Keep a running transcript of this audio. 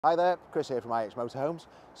Hi there, Chris here from IH Motorhomes.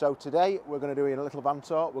 So today we're going to do a little van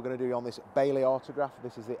tour. We're going to do on this Bailey autograph.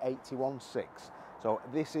 This is the 816. So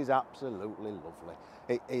this is absolutely lovely.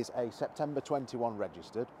 It is a September 21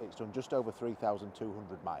 registered. It's done just over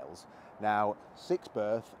 3,200 miles. Now 6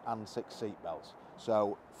 berth and 6 seat belts.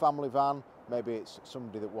 So family van, maybe it's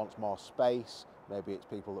somebody that wants more space, maybe it's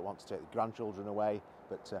people that want to take the grandchildren away,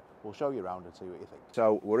 but we'll show you around and see what you think.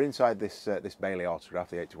 So we're inside this Bailey autograph,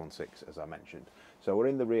 the 816, as I mentioned. So we're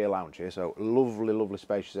in the rear lounge here, so lovely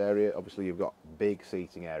spacious area. Obviously you've got big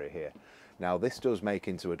seating area here. Now this does make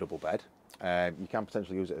into a double bed. You can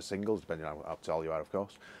potentially use it as singles, depending on how tall you are, of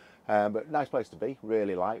course. But nice place to be,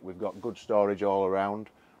 really light. We've got good storage all around.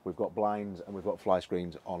 We've got blinds and we've got fly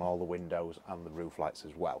screens on all the windows and the roof lights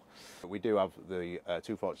as well. We do have the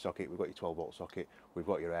 240 socket, we've got your 12 volt socket, we've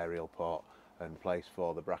got your aerial port and place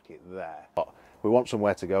for the bracket there. But we want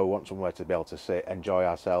somewhere to go, we want somewhere to be able to sit, enjoy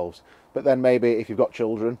ourselves. But then maybe if you've got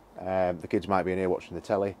children, the kids might be in here watching the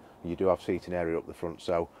telly, you do have seating area up the front,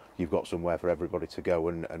 so you've got somewhere for everybody to go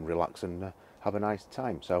and relax and have a nice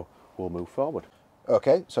time. So we'll move forward.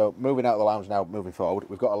 Okay, so moving out of the lounge now, moving forward,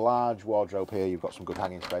 we've got a large wardrobe here. You've got some good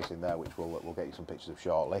hanging space in there, which we'll get you some pictures of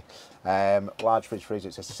shortly. Large fridge freezer.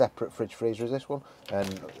 It's a separate fridge freezer, is this one,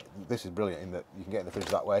 and this is brilliant in that you can get in the fridge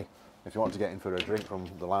that way. If you want to get in for a drink from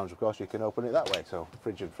the lounge, of course, you can open it that way. So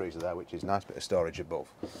fridge and freezer there, which is a nice bit of storage above.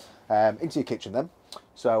 Into your kitchen then.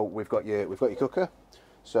 So we've got your cooker.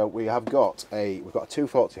 So we've got a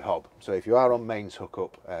 240 hob. So if you are on mains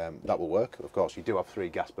hookup, that will work. Of course, you do have 3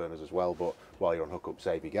 gas burners as well, but while you're on hookup,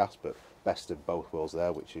 save your gas. But best of both worlds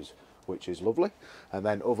there, which is lovely. And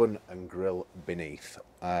then oven and grill beneath.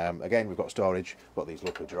 Again, we've got storage. We've got these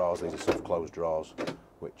lovely drawers. These are soft closed drawers,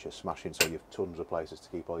 which are smashing. So you've tons of places to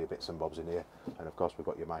keep all your bits and bobs in here. And of course, we've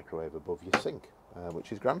got your microwave above your sink,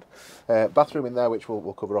 which is grand. Bathroom in there, which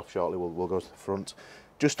we'll cover off shortly. We'll go to the front.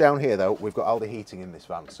 Just down here though, we've got Aldi heating in this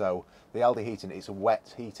van. So the Aldi heating, it's a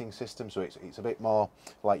wet heating system, so it's a bit more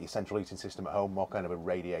like your central heating system at home, more kind of a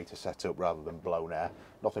radiator setup rather than blown air.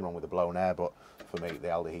 Nothing wrong with the blown air, but for me, the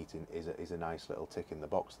Aldi heating is a nice little tick in the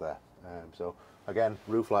box there. So again,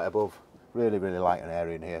 roof light above, really light an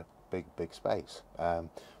area in here, big space.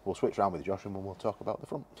 We'll switch around with Josh and we'll talk about the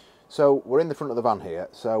front. So we're in the front of the van here.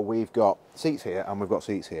 So we've got seats here and we've got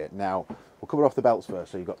seats here. Now we'll cover off the belts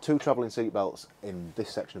first. So you've got 2 travelling seat belts in this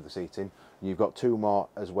section of the seating. And you've got 2 more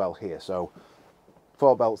as well here. So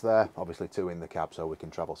 4 belts there, obviously 2 in the cab, so we can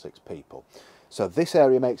travel 6 people. So this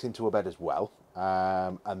area makes into a bed as well.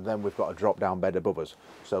 And then we've got a drop down bed above us.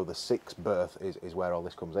 So the 6 berth is where all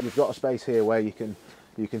this comes in. You've got a space here where you can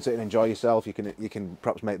sit and enjoy yourself. You can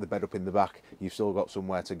perhaps make the bed up in the back. You've still got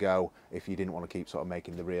somewhere to go if you didn't want to keep sort of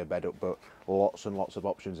making the rear bed up, but lots and lots of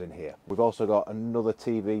options in here. We've also got another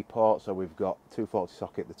TV port, so we've got 240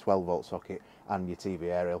 socket, the 12 volt socket and your TV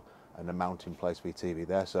aerial and a mounting place for your TV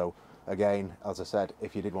there. So again, as I said,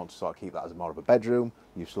 if you did want to sort of keep that as more of a bedroom,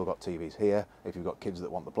 you've still got TVs here. If you've got kids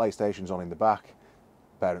that want the PlayStations on in the back,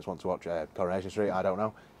 parents want to watch Coronation Street, I don't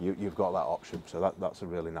know, you've got that option. So that's a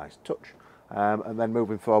really nice touch. And then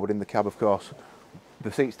moving forward in the cab, of course,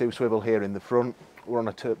 the seats do swivel here in the front. We're on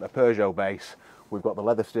a Peugeot base. We've got the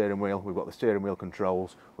leather steering wheel, we've got the steering wheel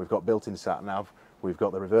controls, we've got built-in sat-nav, we've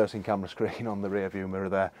got the reversing camera screen on the rear view mirror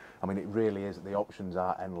there. I mean, it really is, the options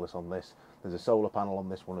are endless on this. There's a solar panel on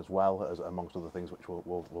this one as well, as amongst other things which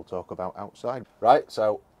we'll talk about outside. Right,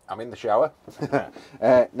 so I'm in the shower.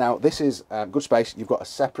 Now this is good space. You've got a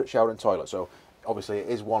separate shower and toilet, so obviously it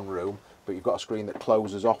is one room, but you've got a screen that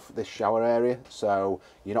closes off this shower area, so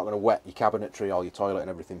you're not going to wet your cabinetry or your toilet and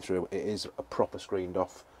everything through. It is a proper screened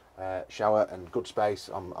off shower and good space.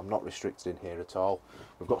 I'm not restricted in here at all.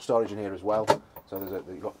 We've got storage in here as well, so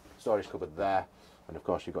you've got storage cupboard there, and of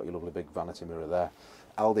course you've got your lovely big vanity mirror there.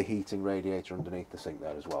 Aldi heating radiator underneath the sink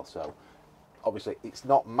there as well. So obviously it's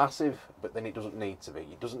not massive, but then it doesn't need to be.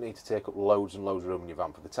 It doesn't need to take up loads and loads of room in your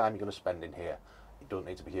van. For the time you're going to spend in here, it doesn't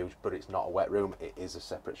need to be huge, but it's not a wet room. It is a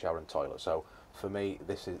separate shower and toilet. So for me,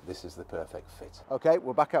 this is the perfect fit. Okay,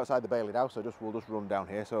 we're back outside the Bailey now, so we'll just run down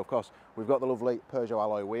here. So of course we've got the lovely Peugeot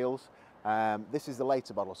alloy wheels. This is the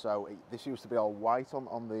later model, so this used to be all white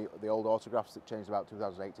on the old autographs that changed about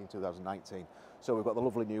 2018, 2019. So we've got the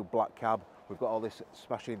lovely new black cab. We've got all this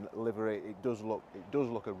smashing livery. It does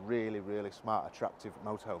look a really smart, attractive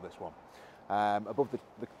motorhome, this one. Above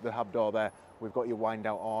the hab door there, we've got your wind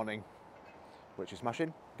out awning, which is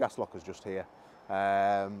smashing. Gas lockers just here.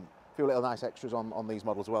 A few little nice extras on these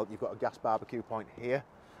models as well. You've got a gas barbecue point here,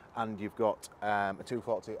 and you've got a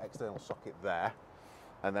 240 external socket there.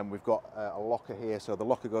 And then we've got a locker here, so the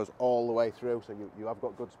locker goes all the way through, so you have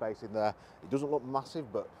got good space in there. It doesn't look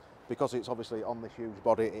massive, but because it's obviously on this huge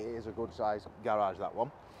body, it is a good size garage, that one.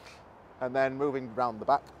 And then moving round the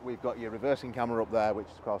back, we've got your reversing camera up there, which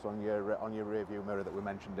is of course on your rear view mirror that we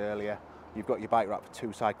mentioned earlier. You've got your bike rack for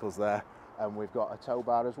 2 cycles there, and we've got a tow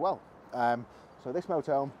bar as well. So this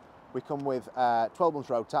motorhome, we come with 12 months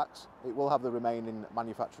road tax. It will have the remaining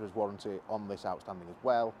manufacturer's warranty on this outstanding as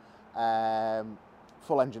well.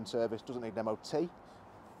 Full engine service, doesn't need an MOT.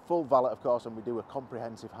 Full valet, of course, and we do a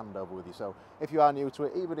comprehensive handover with you. So if you are new to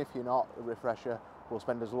it, even if you're not, a refresher, we'll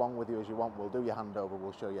spend as long with you as you want. We'll do your handover,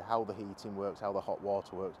 we'll show you how the heating works, how the hot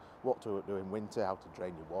water works, what to do in winter, how to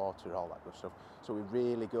drain your water, all that good stuff. So we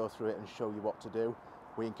really go through it and show you what to do.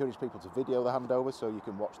 We encourage people to video the handover so you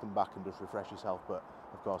can watch them back and just refresh yourself, but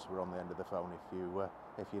of course we're on the end of the phone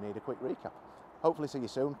if you need a quick recap. Hopefully see you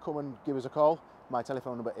soon. Come and give us a call. My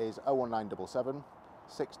telephone number is 01977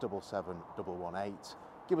 677 118.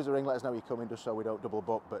 Give us a ring, let us know you're coming, just so we don't double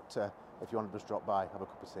book, but if you want to just drop by, have a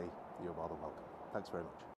cup of tea, you're more than welcome. Thanks very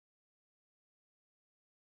much.